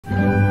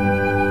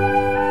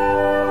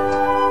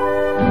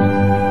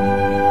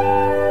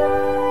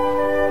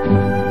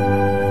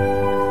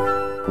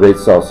Great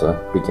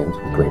salsa begins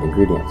with great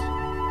ingredients.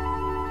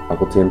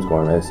 Unkle Timz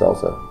Gourmet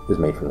Salsa is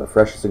made from the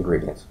freshest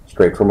ingredients,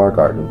 straight from our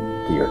garden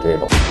to your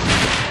table.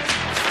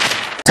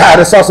 Tired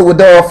of salsa with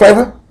dull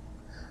flavor?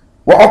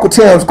 Well, Unkle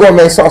Timz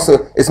Gourmet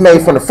Salsa is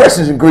made from the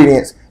freshest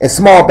ingredients in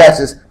small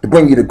batches to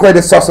bring you the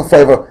greatest salsa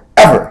flavor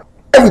ever.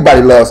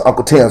 Everybody loves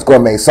Unkle Timz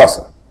Gourmet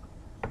Salsa.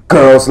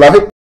 Girls love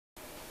it.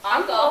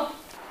 Uncle.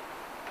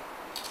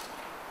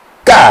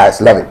 Guys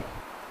love it.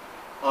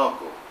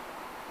 Uncle.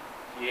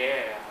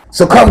 Yeah.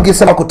 So come get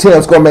some Unkle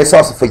Timz Gourmet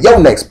Salsa for your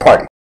next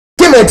party.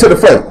 Get into the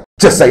flavor.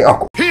 Just say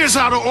Uncle. Here's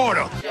how to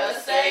order.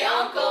 Just say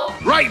uncle.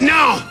 Right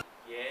now.